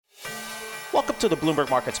Welcome to the Bloomberg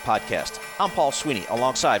Markets Podcast. I'm Paul Sweeney,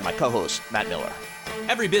 alongside my co-host, Matt Miller.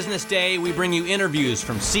 Every business day, we bring you interviews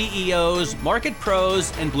from CEOs, market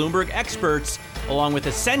pros, and Bloomberg experts, along with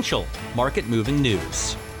essential market-moving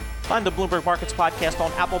news. Find the Bloomberg Markets Podcast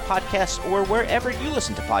on Apple Podcasts or wherever you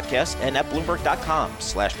listen to podcasts and at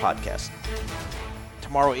Bloomberg.com/podcast.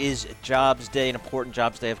 Tomorrow is Jobs Day, an important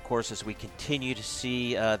Jobs Day, of course, as we continue to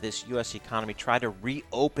see this U.S. economy try to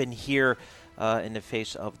reopen here in the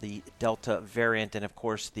face of the Delta variant and, of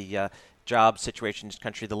course, the job situation in this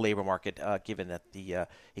country, the labor market, given that the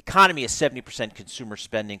economy is 70% consumer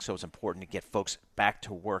spending, so it's important to get folks back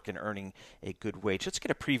to work and earning a good wage. Let's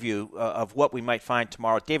get a preview of what we might find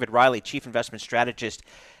tomorrow. David Riley, Chief Investment Strategist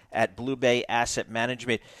at Blue Bay Asset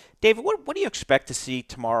Management. David, what do you expect to see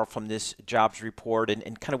tomorrow from this jobs report,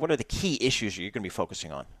 and kind of what are the key issues you're going to be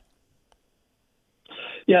focusing on?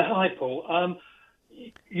 Yeah, hi, Paul.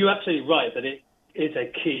 You're absolutely right that it is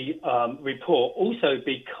a key report, also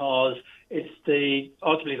because it's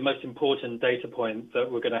arguably the most important data point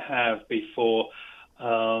that we're going to have before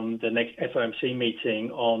the next FOMC meeting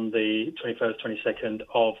on the 21st, 22nd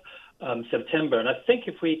of September. And I think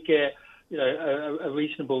if we get a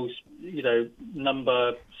reasonable,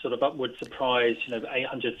 number, sort of upward surprise,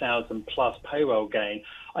 800,000 plus payroll gain,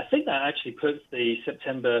 I think that actually puts the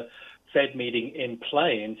September Fed meeting in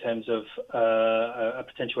play in terms of a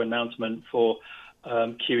potential announcement for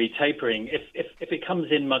QE tapering. If it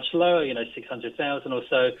comes in much lower, 600,000 or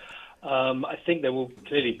so, I think there will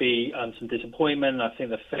clearly be some disappointment. I think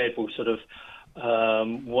the Fed will sort of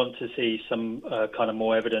want to see some kind of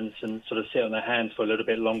more evidence and sort of sit on their hands for a little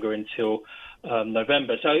bit longer until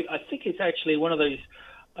November. So I think it's actually one of those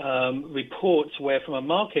reports where, from a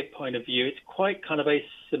market point of view, it's quite kind of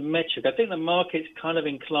asymmetric. I think the market's kind of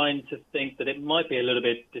inclined to think that it might be a little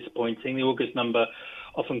bit disappointing. The August number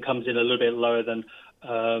often comes in a little bit lower than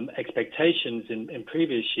expectations in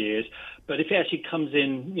previous years. But if it actually comes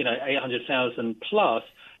in, 800,000 plus,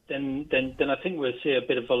 then I think we'll see a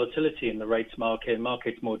bit of volatility in the rates market and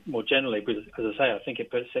markets more generally. Because, as I say, I think it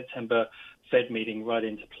puts September Fed meeting right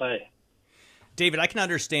into play. David, I can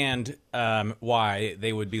understand why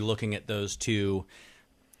they would be looking at those two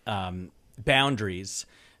boundaries.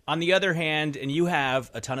 On the other hand, and you have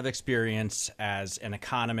a ton of experience as an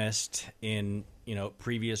economist in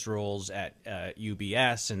previous roles at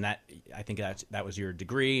UBS, and that I think that was your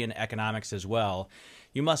degree in economics as well.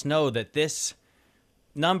 You must know that this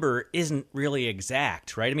number isn't really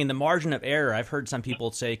exact, right? I mean, the margin of error, I've heard some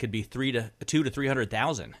people say, could be 200 to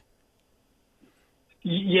 300,000.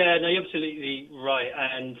 Yeah, no, you're absolutely right.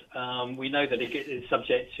 And we know that it is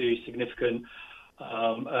subject to significant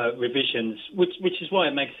revisions, which is why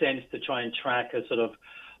it makes sense to try and track a sort of,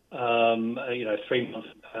 3-month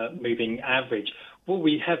moving average. What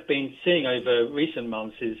we have been seeing over recent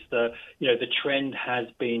months is that, the trend has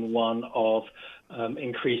been one of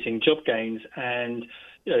increasing job gains. And,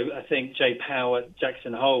 I think Jay Powell at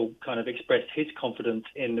Jackson Hole kind of expressed his confidence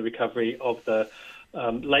in the recovery of the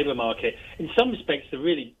labour market. In some respects, the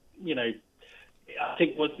really, I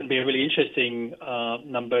think what's going to be a really interesting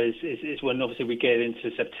number is when obviously we get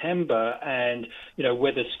into September and,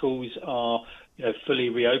 whether schools are, fully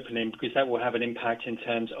reopening, because that will have an impact in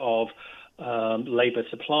terms of labour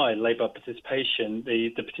supply, labour participation. The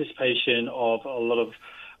participation of a lot of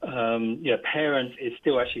parents is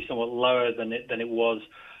still actually somewhat lower than it was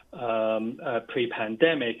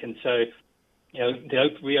pre-pandemic, and so the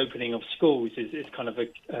reopening of schools is kind of a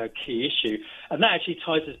key issue. And that actually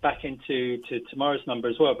ties us back into tomorrow's number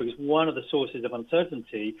as well, because one of the sources of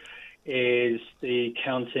uncertainty is the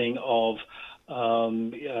counting of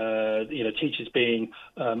teachers being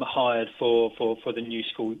hired for the new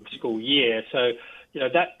school year. So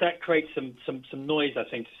that creates some noise, I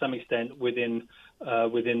think, to some extent within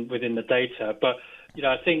the data. But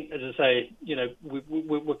I think, as I say,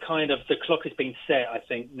 we're kind of, the clock has been set, I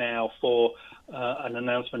think, now for an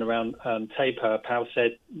announcement around taper. Powell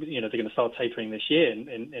said, they're going to start tapering this year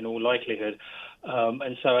in all likelihood.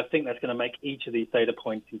 And so I think that's going to make each of these data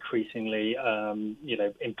points increasingly,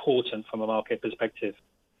 important from a market perspective.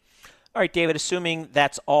 All right, David, assuming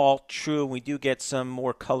that's all true and we do get some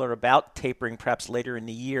more color about tapering perhaps later in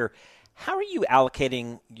the year, how are you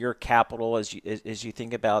allocating your capital as you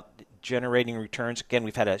think about generating returns? Again,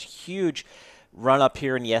 we've had a huge run up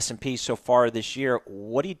here in the S&P so far this year.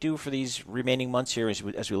 What do you do for these remaining months here as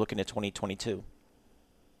we look into 2022?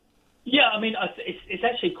 Yeah, I mean, it's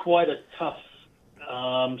actually quite a tough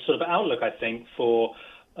sort of outlook, I think, for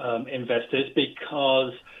investors,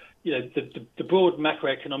 because the broad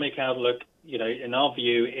macroeconomic outlook, in our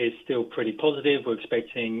view, is still pretty positive. We're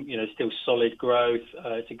expecting, still solid growth.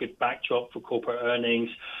 It's a good backdrop for corporate earnings.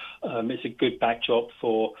 it's a good backdrop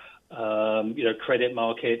for credit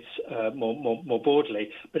markets more broadly.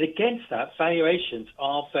 But against that, valuations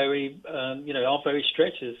are very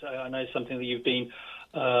stretched. I know something that you've been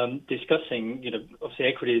discussing. Obviously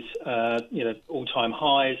equities, all-time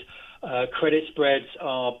highs. Credit spreads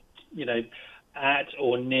are, at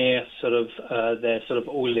or near sort of their sort of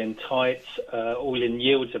all-in tights. All-in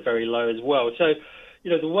yields are very low as well. So,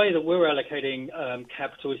 the way that we're allocating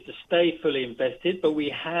capital is to stay fully invested, but we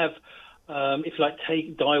have, if you like,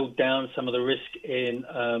 dialed down some of the risk in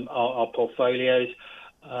our portfolios.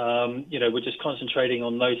 We're just concentrating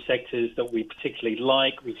on those sectors that we particularly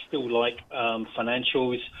like. We still like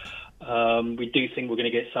financials. We do think we're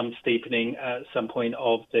going to get some steepening at some point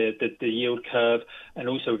of the yield curve, and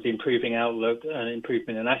also with the improving outlook and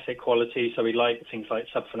improvement in asset quality. So we like things like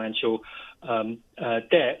sub-financial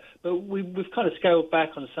debt. But we've kind of scaled back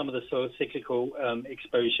on some of the sort of cyclical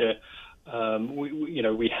exposure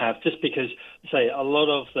we have, just because, say, a lot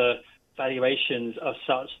of the valuations are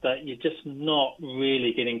such that you're just not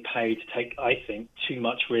really getting paid to take, I think, too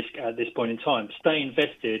much risk at this point in time. Stay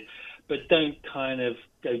invested, but don't kind of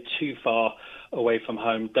go too far away from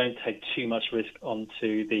home. Don't take too much risk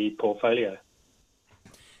onto the portfolio.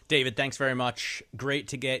 David, thanks very much. Great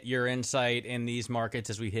to get your insight in these markets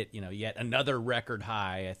as we hit, yet another record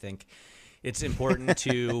high. I think it's important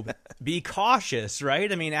to be cautious,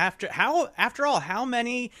 right? I mean, after all, how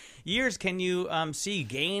many years can you see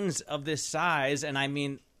gains of this size? And I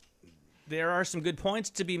mean, there are some good points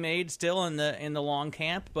to be made still in the long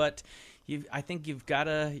camp, but I think you've got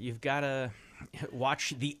to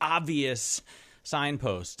watch the obvious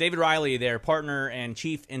signposts. David Riley, their partner and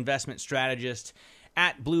chief investment strategist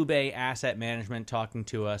at Blue Bay Asset Management, talking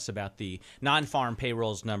to us about the non-farm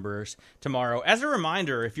payrolls numbers tomorrow. As a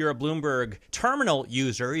reminder, if you're a Bloomberg terminal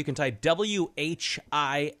user, you can type WHIS-GO.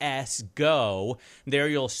 There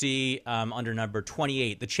you'll see under number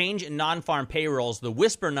 28, the change in non-farm payrolls, the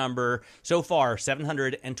whisper number so far,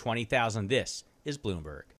 720,000. This is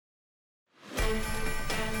Bloomberg.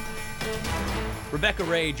 Rebecca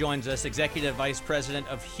Ray joins us, Executive Vice President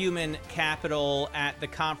of Human Capital at the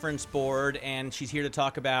Conference Board, and she's here to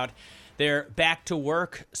talk about their Back to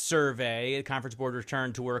Work survey. The Conference Board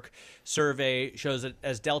Return to Work survey shows that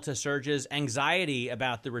as Delta surges, anxiety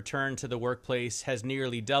about the return to the workplace has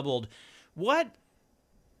nearly doubled. What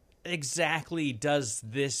exactly does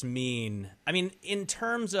this mean? I mean, in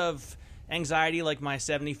terms of anxiety, like my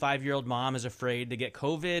 75-year-old mom is afraid to get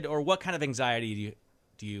COVID, or what kind of anxiety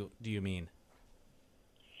do you mean?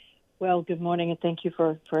 Well, good morning, and thank you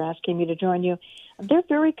for asking me to join you. They're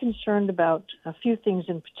very concerned about a few things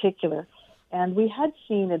in particular, and we had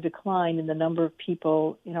seen a decline in the number of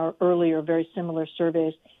people in our earlier very similar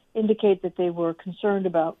surveys indicate that they were concerned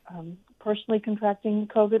about personally contracting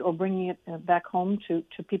COVID or bringing it back home to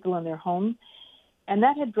people in their home. And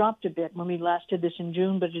that had dropped a bit when we last did this in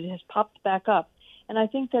June, but it has popped back up. And I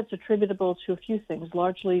think that's attributable to a few things,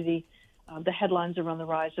 largely the headlines around the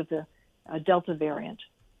rise of the Delta variant.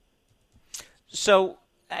 So,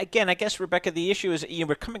 again, I guess, Rebecca, the issue is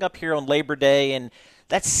we're coming up here on Labor Day, and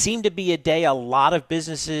that seemed to be a day a lot of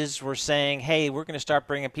businesses were saying, hey, we're going to start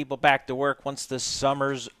bringing people back to work once the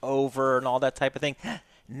summer's over and all that type of thing.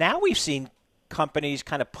 Now we've seen companies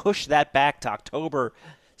kind of push that back to October,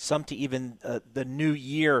 some to even the new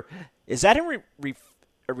year. Is that a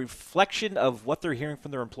reflection of what they're hearing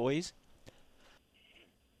from their employees?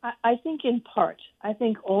 I think in part. I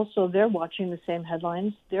think also they're watching the same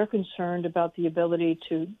headlines. They're concerned about the ability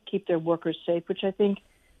to keep their workers safe, which I think,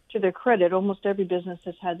 to their credit, almost every business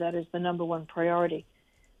has had that as the number one priority.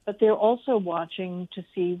 But they're also watching to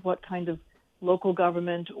see what kind of local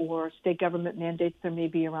government or state government mandates there may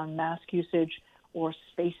be around mask usage or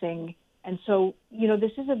spacing. And so,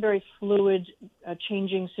 this is a very fluid,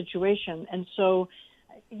 changing situation. And so,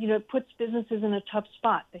 it puts businesses in a tough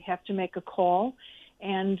spot. They have to make a call.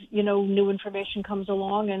 And, new information comes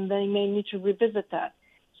along and they may need to revisit that.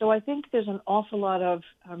 So I think there's an awful lot of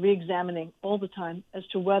reexamining all the time as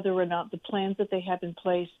to whether or not the plans that they have in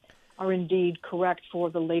place are indeed correct for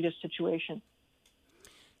the latest situation.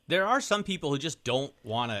 There are some people who just don't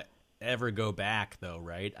want to ever go back, though,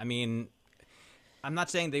 right? I mean, I'm not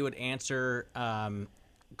saying they would answer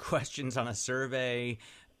questions on a survey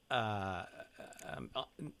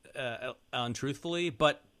untruthfully,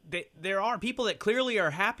 but there are people that clearly are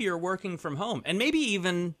happier working from home and maybe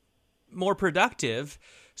even more productive.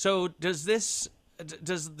 So does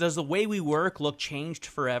the way we work look changed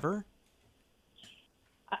forever?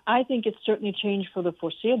 I think it's certainly changed for the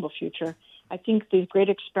foreseeable future. I think the great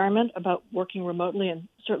experiment about working remotely, and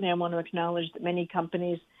certainly I want to acknowledge that many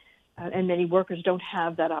companies and many workers don't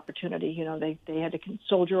have that opportunity. You know, they had to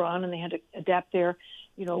soldier on and they had to adapt their,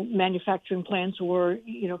 manufacturing plants or,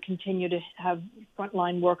 continue to have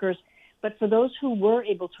frontline workers. But for those who were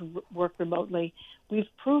able to work remotely, we've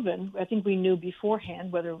proven, I think we knew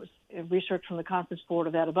beforehand, whether it was research from the Conference Board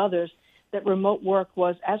or that of others, that remote work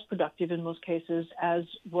was as productive in most cases as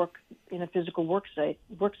work in a physical work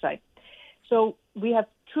site. So we have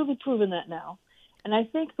truly proven that now. And I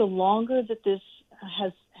think the longer that this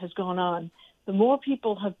has gone on, the more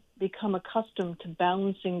people have become accustomed to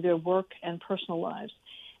balancing their work and personal lives.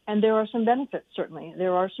 And there are some benefits, certainly.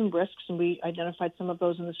 There are some risks, and we identified some of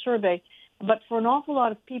those in the survey. But for an awful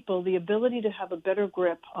lot of people, the ability to have a better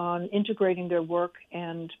grip on integrating their work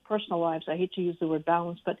and personal lives, I hate to use the word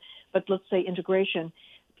balance, but let's say integration,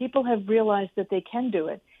 people have realized that they can do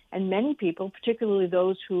it. And many people, particularly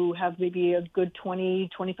those who have maybe a good 20,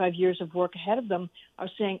 25 years of work ahead of them, are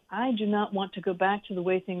saying, I do not want to go back to the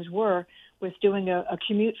way things were with doing a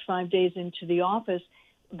commute 5 days into the office.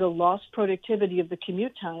 The lost productivity of the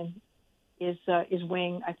commute time is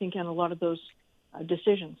weighing, I think, on a lot of those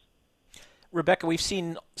decisions. Rebecca, we've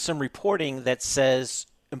seen some reporting that says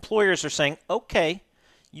employers are saying, okay,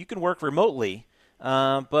 you can work remotely,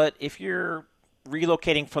 but if you're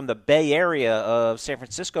relocating from the Bay Area of San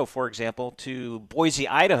Francisco, for example, to Boise,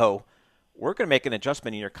 Idaho, we're going to make an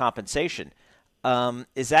adjustment in your compensation.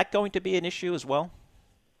 Is that going to be an issue as well?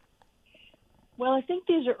 Well, I think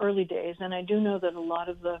these are early days, and I do know that a lot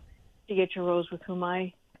of the CHROs with whom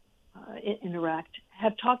I interact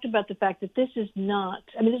have talked about the fact that this is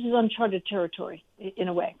uncharted territory in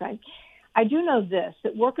a way, right? I do know this,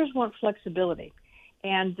 that workers want flexibility.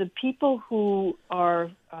 And the people who are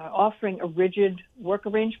offering a rigid work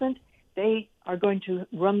arrangement, they are going to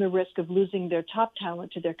run the risk of losing their top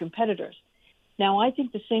talent to their competitors. Now, I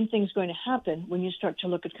think the same thing is going to happen when you start to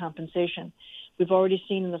look at compensation. We've already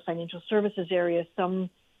seen in the financial services area some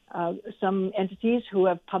entities who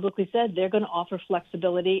have publicly said they're going to offer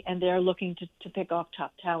flexibility and they're looking to pick off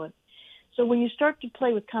top talent. So when you start to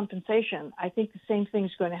play with compensation, I think the same thing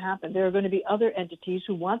is going to happen. There are going to be other entities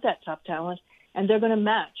who want that top talent, and they're going to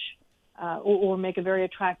match or make a very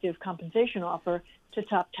attractive compensation offer to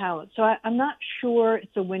top talent. So I'm not sure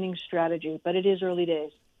it's a winning strategy, but it is early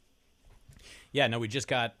days. Yeah, no, we just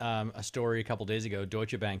got a story a couple days ago.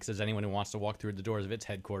 Deutsche Bank says anyone who wants to walk through the doors of its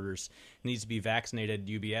headquarters needs to be vaccinated.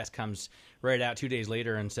 UBS comes right out 2 days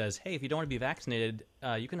later and says, hey, if you don't want to be vaccinated,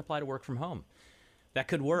 you can apply to work from home. That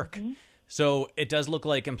could work. Mm-hmm. So it does look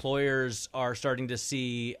like employers are starting to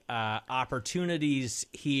see opportunities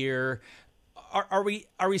here. Are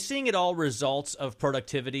we seeing it all results of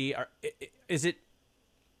productivity? Is it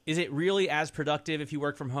really as productive if you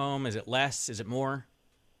work from home? Is it less? Is it more?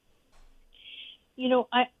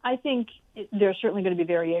 I think there are certainly going to be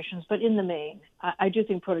variations, but in the main, I do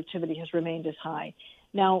think productivity has remained as high.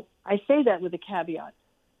 Now, I say that with a caveat.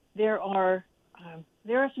 There are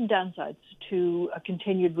some downsides to a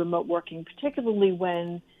continued remote working, particularly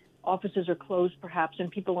when offices are closed, perhaps,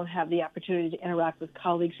 and people don't have the opportunity to interact with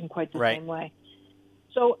colleagues in quite the same way.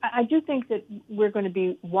 So I do think that we're going to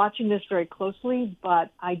be watching this very closely,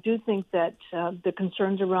 but I do think that the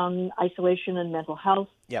concerns around isolation and mental health,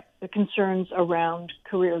 the concerns around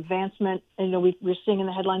career advancement, we're seeing in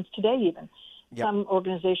the headlines today even. Some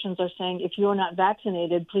organizations are saying, if you're not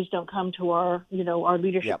vaccinated, please don't come to our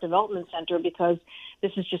leadership development center because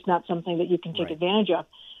this is just not something that you can take advantage of.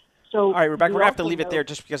 So, all right, Rebecca, we're going to have to leave it there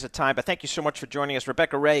just because of time, but thank you so much for joining us.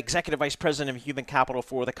 Rebecca Ray, Executive Vice President of Human Capital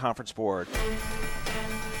for the Conference Board.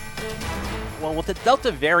 Well, with the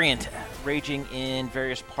Delta variant raging in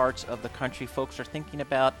various parts of the country, folks are thinking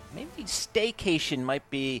about maybe staycation might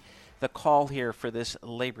be the call here for this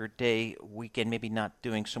Labor Day weekend, maybe not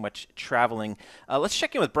doing so much traveling. Let's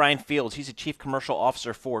check in with Brian Fields. He's a Chief Commercial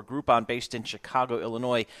Officer for Groupon based in Chicago,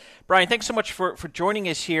 Illinois. Brian, thanks so much for joining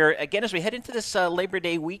us here. Again, as we head into this Labor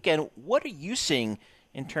Day weekend, what are you seeing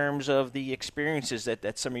in terms of the experiences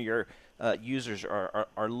that some of your users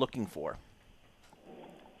are looking for?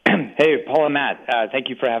 Hey, Paul and Matt, thank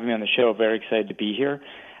you for having me on the show. Very excited to be here.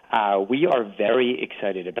 We are very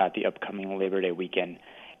excited about the upcoming Labor Day weekend,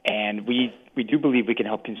 and we do believe we can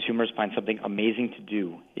help consumers find something amazing to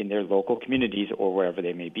do in their local communities or wherever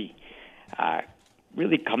they may be.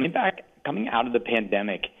 Really, coming out of the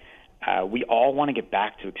pandemic, we all want to get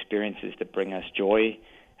back to experiences that bring us joy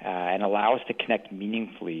and allow us to connect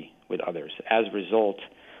meaningfully with others. As a result,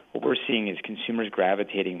 what we're seeing is consumers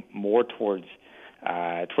gravitating more towards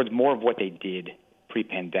more of what they did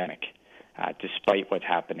pre-pandemic, despite what's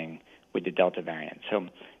happening with the Delta variant. So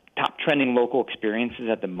top trending local experiences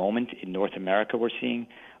at the moment in North America we're seeing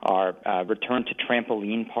are return to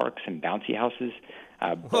trampoline parks and bouncy houses,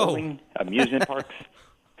 bowling, amusement parks,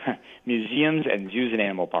 museums, and zoos and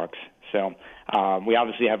animal parks. So we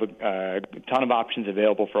obviously have a ton of options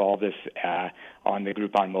available for all this on the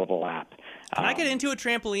Groupon mobile app. Can I get into a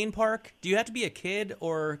trampoline park? Do you have to be a kid,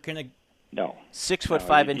 or can I? No.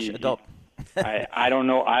 6'5" adult. I don't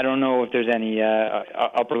know. I don't know if there's any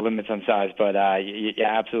upper limits on size, but you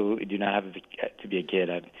absolutely do not have to be a kid.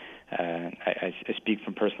 I speak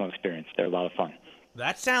from personal experience. They're a lot of fun.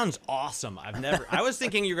 That sounds awesome. I was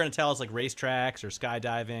thinking you were going to tell us like racetracks or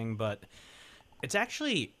skydiving, but it's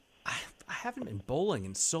actually, I haven't been bowling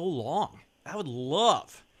in so long. I would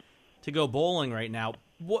love to go bowling right now.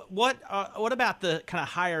 What about the kind of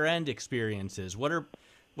higher end experiences? What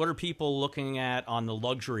are people looking at on the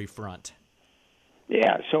luxury front?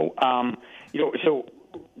 Yeah, so so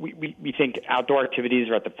we think outdoor activities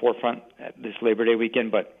are at the forefront this Labor Day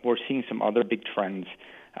weekend, but we're seeing some other big trends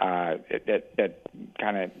that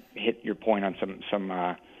kind of hit your point on some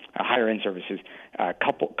higher end services.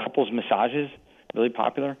 Couples massages, really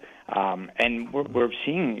popular, and we're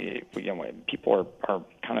seeing people are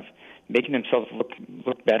kind of making themselves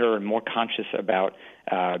look better and more conscious about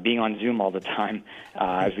being on Zoom all the time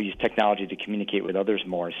as we use technology to communicate with others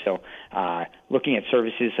more. So looking at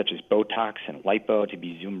services such as Botox and lipo to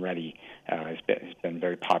be Zoom ready has been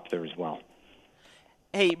very popular as well.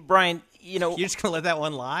 Hey, Brian, You're just going to let that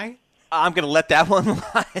one lie? I'm going to let that one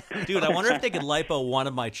lie. Dude, I wonder if they could lipo one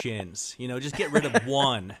of my chins. Just get rid of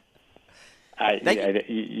one.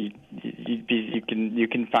 You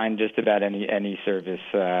can find just about any service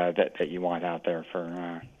that you want out there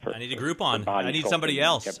for I need a Groupon. I need somebody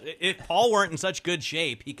else. Yep. If Paul weren't in such good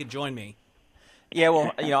shape, he could join me. Yeah,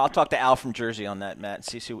 well, I'll talk to Al from Jersey on that,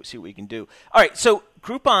 Matt, and see what we can do. All right, so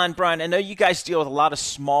Groupon, Brian, I know you guys deal with a lot of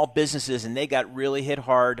small businesses, and they got really hit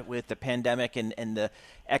hard with the pandemic and the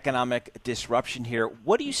economic disruption here.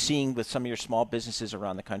 What are you seeing with some of your small businesses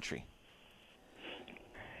around the country?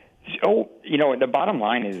 So, the bottom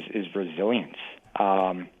line is resilience.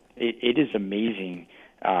 It is amazing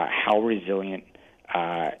how resilient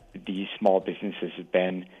these small businesses have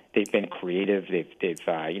been. They've been creative. They've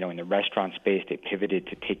in the restaurant space, they pivoted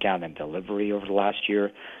to takeout and delivery over the last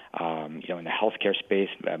year. In the healthcare space,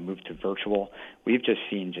 moved to virtual. We've just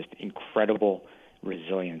seen just incredible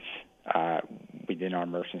resilience within our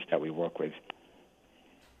merchants that we work with.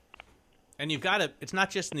 And you've got it's not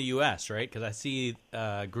just in the U.S., right? Because I see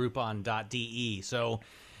Groupon.de. So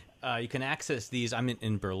you can access these. I'm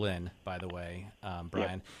in Berlin, by the way,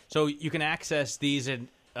 Brian. Yep. So you can access these in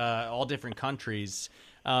all different countries.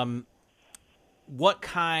 What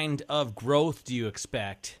kind of growth do you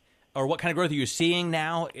expect? Or what kind of growth are you seeing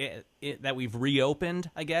now that we've reopened,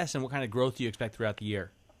 I guess? And what kind of growth do you expect throughout the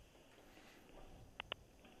year?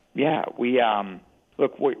 Yeah,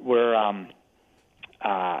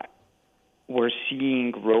 we're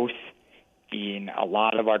seeing growth in a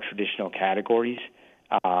lot of our traditional categories.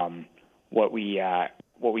 We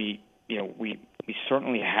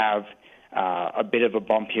certainly have a bit of a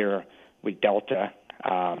bump here with Delta,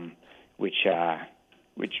 which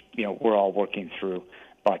we're all working through.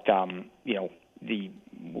 But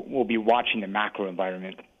we'll be watching the macro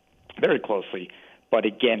environment very closely. But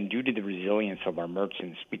again, due to the resilience of our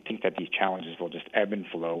merchants, we think that these challenges will just ebb and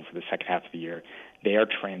flow for the second half of the year. They are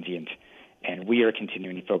transient. And we are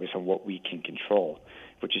continuing to focus on what we can control,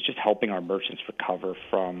 which is just helping our merchants recover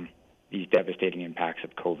from these devastating impacts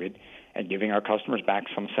of COVID and giving our customers back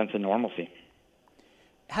some sense of normalcy.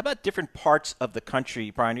 How about different parts of the country,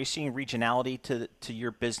 Brian? Are you seeing regionality to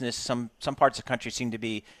your business? Some parts of the country seem to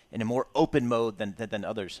be in a more open mode than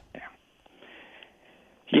others.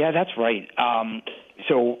 Yeah, that's right.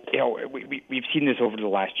 So we've seen this over the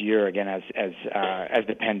last year again as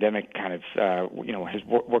the pandemic kind of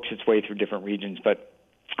works its way through different regions, but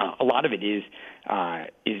a lot of it is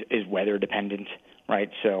weather dependent, right?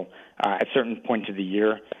 So at certain points of the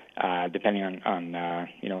year, depending on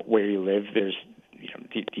where you live, there's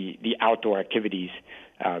the outdoor activities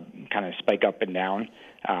kind of spike up and down.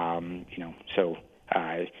 So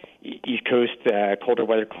East Coast colder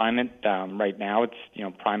weather climate right now, it's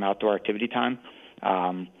prime outdoor activity time.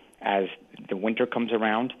 As the winter comes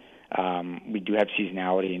around, we do have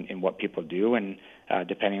seasonality in what people do, and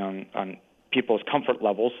depending on people's comfort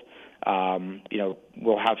levels,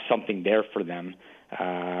 we'll have something there for them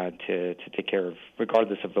to take care of,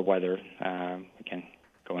 regardless of the weather. Again,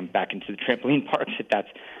 going back into the trampoline parks if that's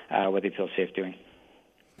what they feel safe doing.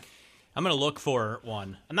 I'm going to look for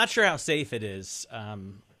one. I'm not sure how safe it is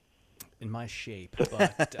in my shape,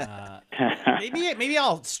 but maybe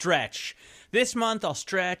I'll stretch. This month I'll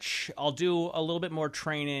stretch. I'll do a little bit more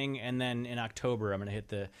training, and then in October I'm going to hit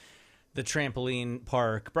the the trampoline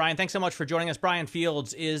park. Brian, thanks so much for joining us. Brian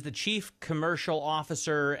Fields is the Chief Commercial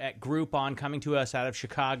Officer at Groupon, coming to us out of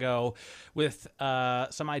Chicago with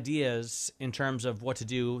some ideas in terms of what to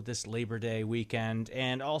do this Labor Day weekend,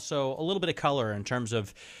 and also a little bit of color in terms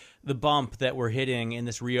of the bump that we're hitting in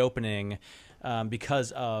this reopening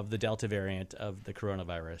because of the Delta variant of the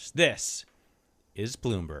coronavirus. This is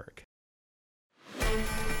Bloomberg.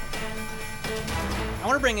 I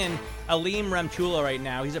want to bring in Aleem Remtula right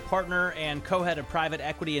now. He's a partner and co-head of private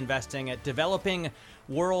equity investing at Developing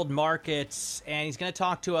World Markets, and he's going to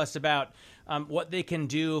talk to us about what they can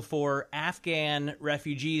do for Afghan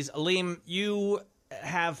refugees. Aleem, you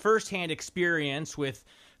have firsthand experience with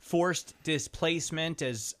forced displacement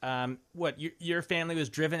as your family was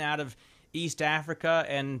driven out of East Africa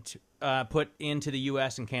and put into the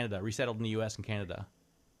U.S. and Canada, resettled in the U.S. and Canada.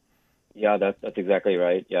 Yeah, that's exactly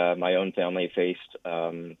right. Yeah, my own family faced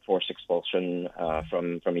forced expulsion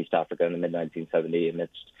from East Africa in the mid-1970s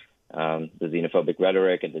amidst the xenophobic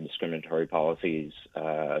rhetoric and the discriminatory policies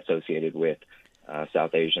associated with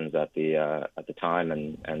South Asians at the time,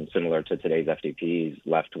 and similar to today's FDPs,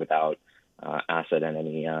 left without asset and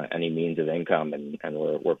any means of income, and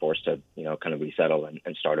were forced to kind of resettle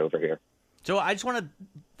and start over here. So I just want to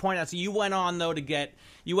point out, so you went on, though,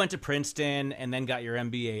 you went to Princeton and then got your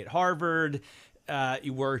MBA at Harvard.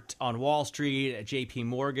 You worked on Wall Street at JP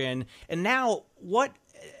Morgan. And now what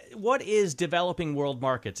is Developing World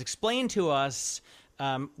Markets? Explain to us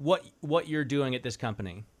what you're doing at this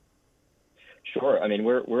company. Sure. I mean,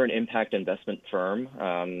 we're an impact investment firm,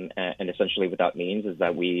 and essentially what that means is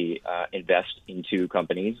that we invest into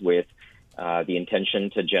companies with the intention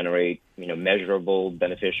to generate, measurable,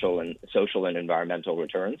 beneficial, and social and environmental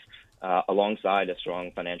returns, alongside a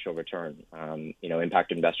strong financial return.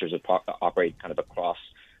 Impact investors operate kind of across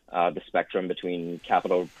the spectrum between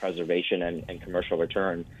capital preservation and commercial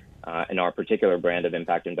return. And our particular brand of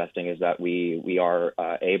impact investing is that we are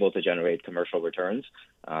able to generate commercial returns,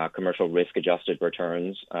 commercial risk-adjusted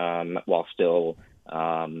returns, while still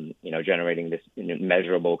generating this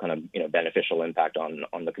measurable kind of beneficial impact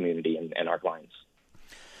on the community and our clients.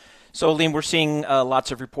 So, Aleem, we're seeing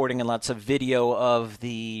lots of reporting and lots of video of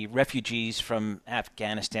the refugees from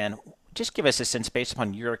Afghanistan. Just give us a sense, based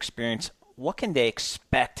upon your experience, what can they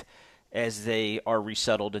expect as they are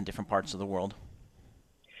resettled in different parts of the world?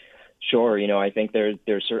 Sure. I think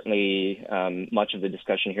there's certainly much of the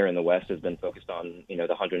discussion here in the West has been focused on, the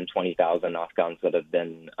 120,000 Afghans that have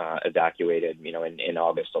been evacuated, in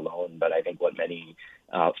August alone. But I think what many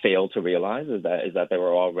fail to realize is that there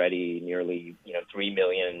were already nearly, 3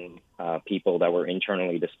 million people that were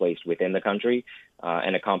internally displaced within the country,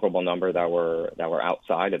 and a comparable number that were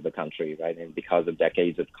outside of the country, right? And because of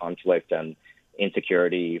decades of conflict and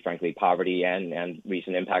insecurity, frankly, poverty, and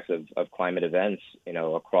recent impacts of climate events,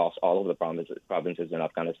 across all of the provinces in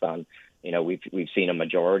Afghanistan, we've seen a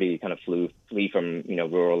majority kind of flee from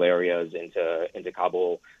rural areas into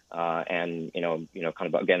Kabul, and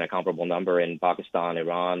kind of again a comparable number in Pakistan,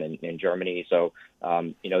 Iran, and Germany. So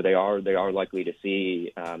they are likely to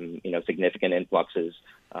see significant influxes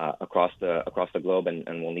across the globe,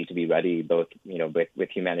 and will need to be ready both with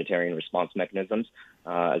humanitarian response mechanisms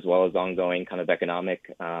as well as ongoing kind of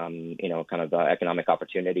economic economic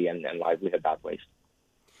opportunity and livelihood pathways.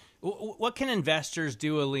 What can investors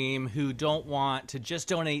do, Aleem, who don't want to just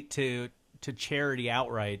donate to charity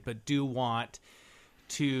outright, but do want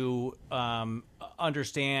to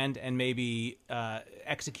understand and maybe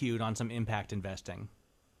execute on some impact investing?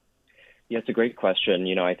 Yeah, it's a great question.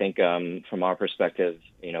 I think from our perspective,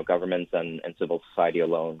 governments and civil society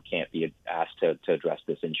alone can't be asked to address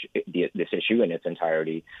this issue in its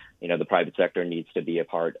entirety. The private sector needs to be a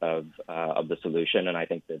part of the solution, and I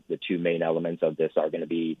think that the two main elements of this are going to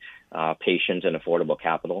be patient and affordable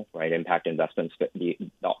capital. Right, impact investments.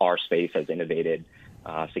 Our space has innovated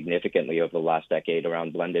significantly over the last decade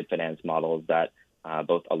around blended finance models that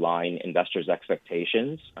both align investors'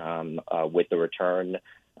 expectations with the return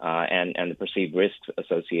and the perceived risks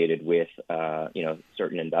associated with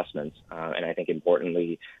certain investments. And I think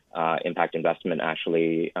importantly, impact investment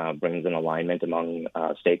actually brings an alignment among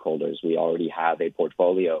stakeholders. We already have a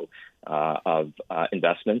portfolio of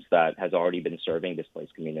investments that has already been serving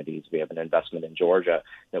displaced communities. We have an investment in Georgia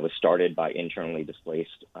that was started by internally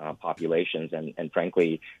displaced populations, and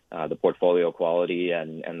frankly, the portfolio quality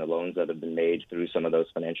and the loans that have been made through some of those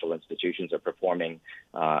financial institutions are performing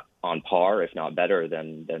on par, if not better,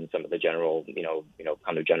 than some of the general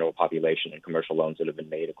general population and commercial loans that have been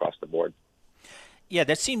made across the board. Yeah,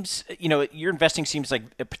 that seems, your investing seems like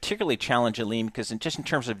a particularly challenge, Aleem, because in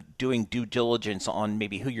terms of doing due diligence on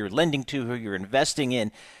maybe who you're lending to, who you're investing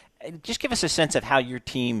in, just give us a sense of how your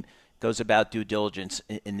team goes about due diligence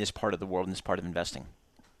in this part of the world, in this part of investing?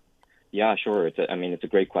 Yeah, sure. It's a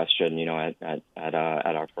great question. At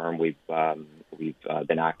our firm, we've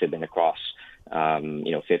been active in across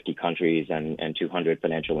 50 countries and 200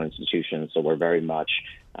 financial institutions. So we're very much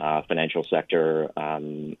financial sector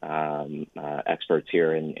experts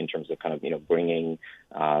here in terms of kind of bringing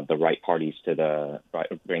the right parties to the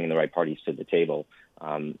table.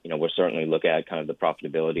 We'll certainly look at kind of the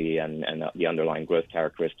profitability and the underlying growth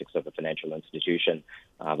characteristics of a financial institution,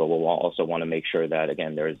 but we'll also want to make sure that,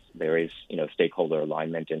 again, there is stakeholder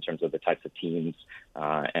alignment in terms of the types of teams,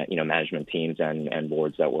 management teams and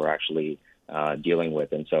boards that we're actually dealing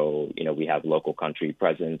with. And so, we have local country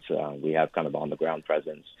presence, we have kind of on the ground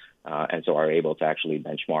presence, and so are able to actually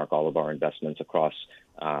benchmark all of our investments across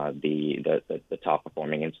the top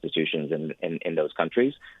performing institutions in those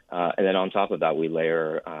countries. And then on top of that, we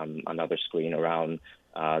layer another screen around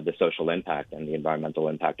the social impact and the environmental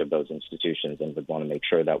impact of those institutions, and would want to make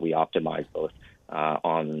sure that we optimize both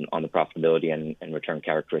on the profitability and return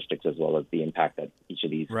characteristics, as well as the impact that each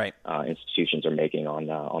of these institutions are making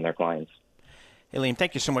on their clients. Aleem,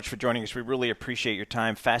 thank you so much for joining us. We really appreciate your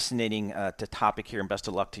time. Fascinating topic here, and best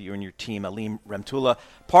of luck to you and your team. Aleem Remtulla,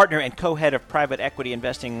 partner and co-head of private equity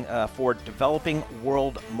investing for Developing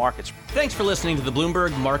World Markets. Thanks for listening to the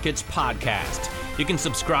Bloomberg Markets Podcast. You can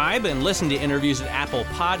subscribe and listen to interviews at Apple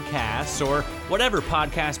Podcasts or whatever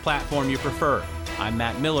podcast platform you prefer. I'm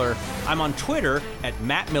Matt Miller. I'm on Twitter at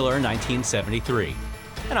MattMiller1973.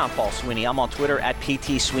 And I'm Paul Sweeney. I'm on Twitter at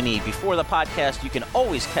PT Sweeney. Before the podcast, you can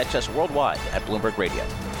always catch us worldwide at Bloomberg Radio.